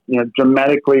they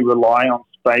dramatically rely on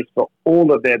space for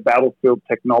all of their battlefield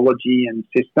technology and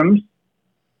systems.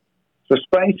 So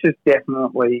space is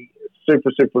definitely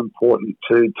super, super important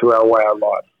to our way of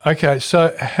life. Okay,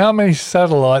 so how many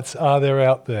satellites are there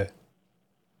out there?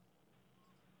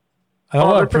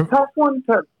 It's a tough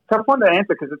one to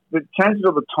answer because it changes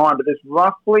all the time, but there's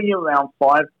roughly around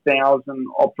 5,000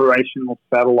 operational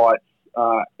satellites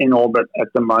in orbit at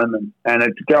the moment, and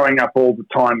it's going up all the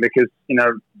time because,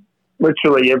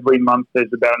 literally every month there's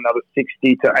about another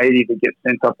 60 to 80 that get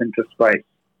sent up into space.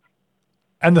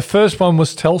 And the first one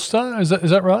was Telstar, is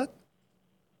that right?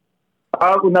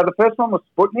 No, the first one was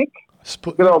Sputnik.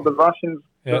 Good old the Russians.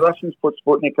 Yeah. The Russians put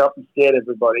Sputnik up and scared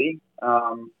everybody,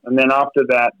 and then after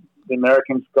that, the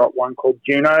Americans got one called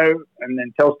Juno, and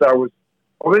then Telstar was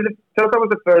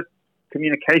the first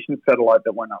communication satellite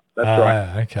that went up. That's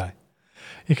right. Okay.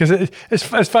 Because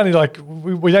it's funny, like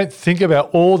we don't think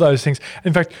about all those things.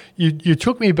 In fact, you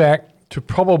took me back to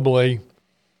probably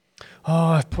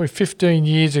 15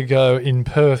 years ago in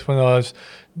Perth when I was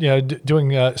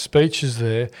doing speeches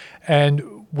there,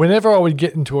 and whenever I would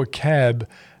get into a cab,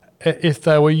 if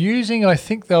they were using, I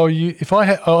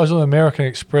was on American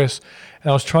Express and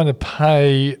I was trying to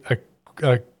pay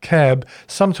a cab,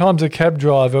 sometimes a cab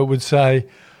driver would say,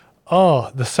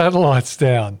 the satellite's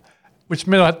down, which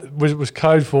meant was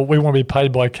code for we want to be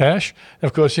paid by cash. And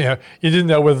of course, you didn't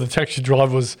know whether the taxi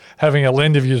driver was having a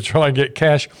lend of you to try and get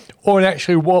cash, or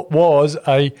actually what was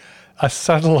a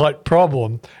satellite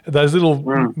problem. Those little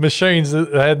machines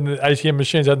that they had in the ATM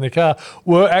machines had in the car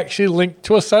were actually linked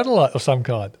to a satellite of some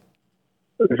kind.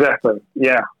 Exactly,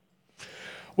 yeah.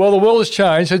 Well, the world has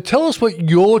changed. So tell us what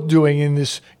you're doing in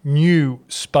this new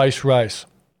space race.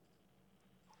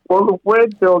 Well, we're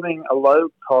building a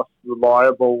low-cost,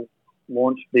 reliable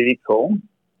launch vehicle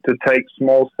to take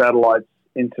small satellites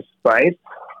into space.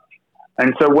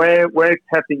 And so we're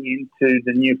tapping into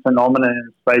the new phenomenon in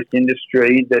the space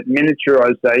industry that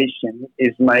miniaturization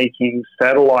is making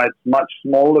satellites much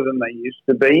smaller than they used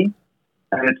to be.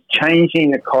 And it's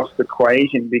changing the cost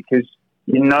equation because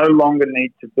you no longer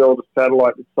need to build a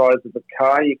satellite the size of a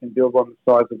car. You can build one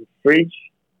the size of a fridge.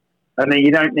 And then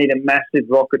you don't need a massive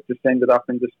rocket to send it up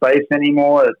into space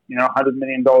anymore. At $100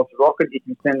 million a rocket, you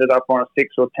can send it up on a $6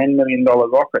 or $10 million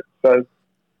rocket. So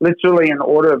literally an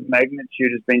order of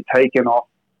magnitude has been taken off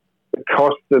the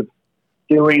cost of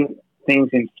doing things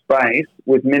in space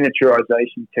with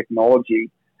miniaturization technology.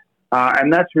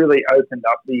 And that's really opened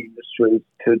up the industry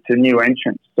to new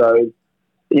entrants. So,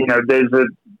 there's a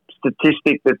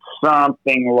statistic that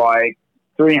something like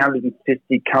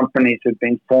 350 companies have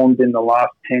been formed in the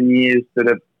last 10 years that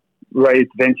have raised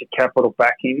venture capital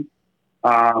backing.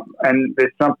 And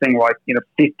there's something like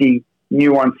 50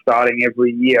 new ones starting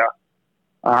every year.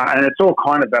 And it's all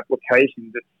kind of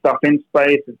applications. It's stuff in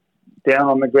space, it's down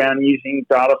on the ground using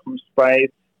data from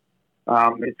space.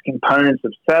 It's components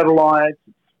of satellites,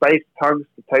 it's space tugs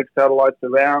to take satellites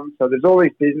around. So there's all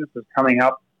these businesses coming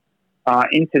up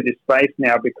into this space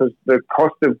now because the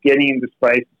cost of getting into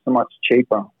space is so much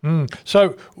cheaper.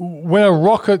 So when a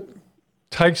rocket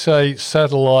takes a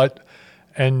satellite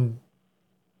and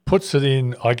puts it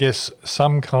in, I guess,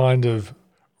 some kind of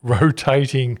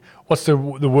rotating, what's the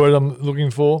word I'm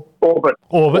looking for?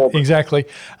 Orbit, exactly.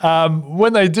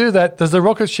 When they do that, does the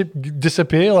rocket ship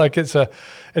disappear? Like it's a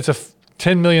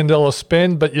 $10 million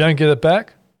spend, but you don't get it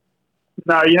back?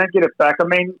 No, you don't get it back. I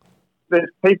mean, there's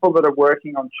people that are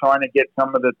working on trying to get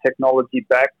some of the technology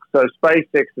back. So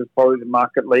SpaceX is probably the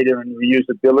market leader in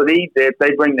reusability.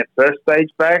 They bring their first stage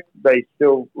back. They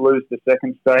still lose the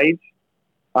second stage.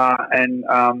 And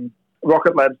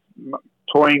Rocket Lab's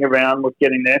toying around with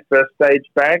getting their first stage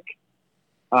back.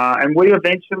 And we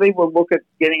eventually will look at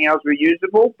getting ours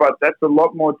reusable, but that's a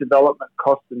lot more development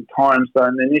cost and time. So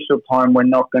in the initial time, we're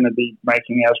not going to be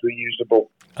making ours reusable.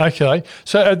 Okay.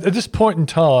 So at this point in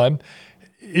time,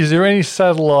 is there any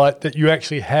satellite that you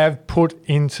actually have put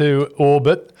into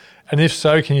orbit? And if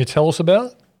so, can you tell us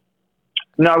about it?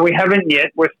 No, we haven't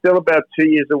yet. We're still about 2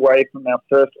 years away from our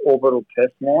first orbital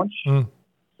test launch.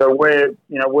 So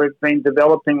we've been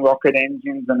developing rocket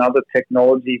engines and other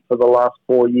technology for the last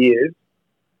 4 years.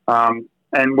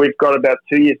 and we've got about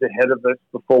 2 years ahead of us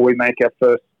before we make our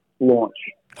first launch.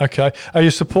 Okay. Are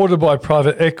you supported by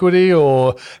private equity,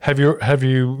 or have you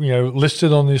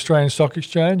listed on the Australian Stock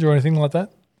Exchange or anything like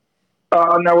that?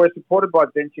 No, we're supported by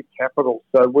venture capital.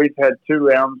 So we've had 2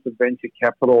 rounds of venture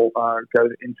capital go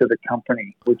into the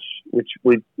company, which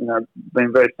we've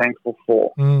been very thankful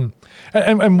for. Mm.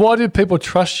 And why do people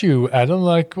trust you, Adam?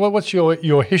 Like, what's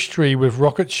your history with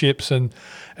rocket ships and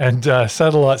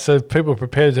satellites, so people are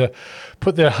prepared to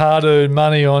put their hard-earned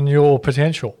money on your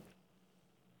potential?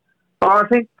 I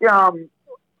think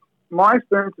my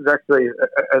experience is actually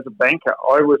as a banker.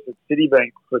 I was at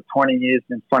Citibank for 20 years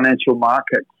in financial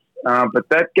markets. But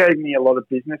that gave me a lot of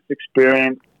business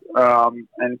experience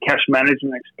and cash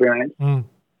management experience. Mm.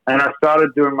 And I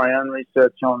started doing my own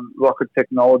research on rocket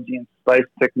technology and space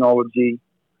technology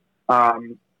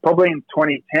probably in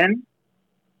 2010.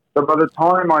 So by the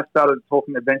time I started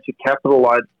talking to venture capital,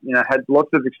 I had lots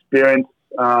of experience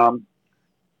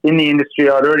in the industry.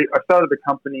 I started the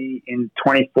company in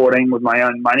 2014 with my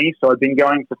own money. So I'd been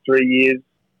going for 3 years.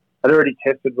 I'd already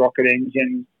tested rocket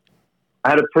engines. I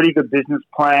had a pretty good business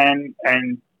plan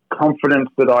and confidence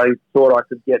that I thought I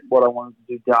could get what I wanted to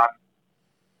do done.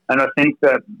 And I think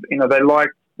that, they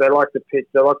liked the pitch,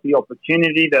 they liked the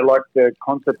opportunity, they liked the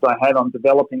concept I had on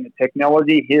developing the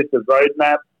technology. Here's the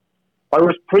roadmap. I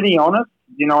was pretty honest.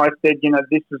 I said,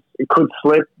 it could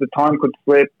slip, the time could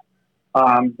slip.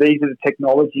 These are the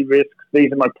technology risks.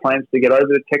 These are my plans to get over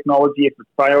the technology. If it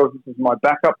fails, this is my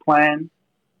backup plan.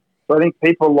 So I think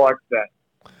people liked that.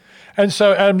 And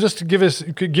so, Adam, just to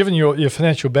given your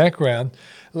financial background,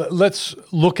 let's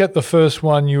look at the first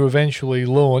one you eventually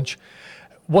launch.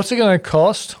 What's it going to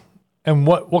cost, and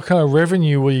what kind of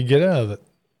revenue will you get out of it?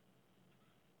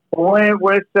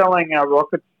 We're selling our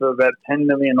rockets for about 10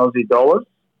 million Aussie dollars,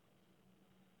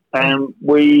 and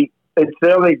it's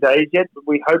early days yet, but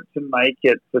we hope to make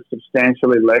it for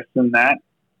substantially less than that,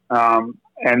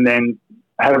 and then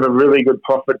have a really good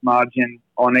profit margin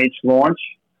on each launch.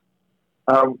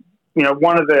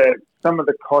 Some of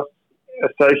the costs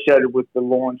associated with the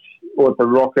launch or the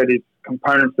rocket is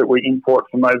components that we import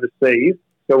from overseas.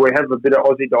 So we have a bit of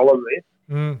Aussie dollar risk.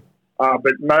 Mm.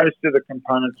 But most of the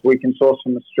components we can source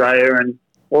from Australia, and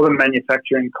all the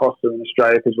manufacturing costs are in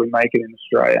Australia because we make it in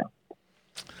Australia.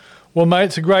 Well, mate,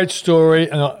 it's a great story,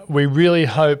 and we really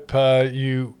hope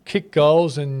you kick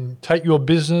goals and take your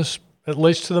business at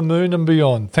least to the moon and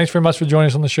beyond. Thanks very much for joining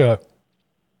us on the show.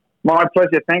 My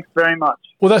pleasure. Thanks very much.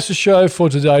 Well, that's the show for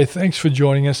today. Thanks for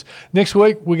joining us. Next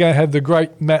week, we're going to have the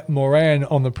great Matt Moran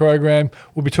on the program.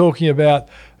 We'll be talking about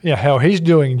how he's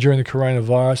doing during the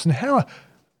coronavirus and how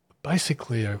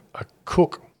basically a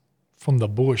cook from the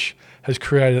bush has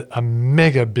created a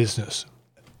mega business.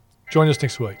 Join us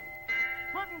next week.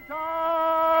 Quitting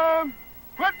time!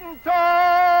 Quitting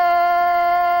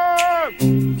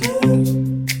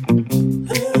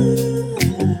time!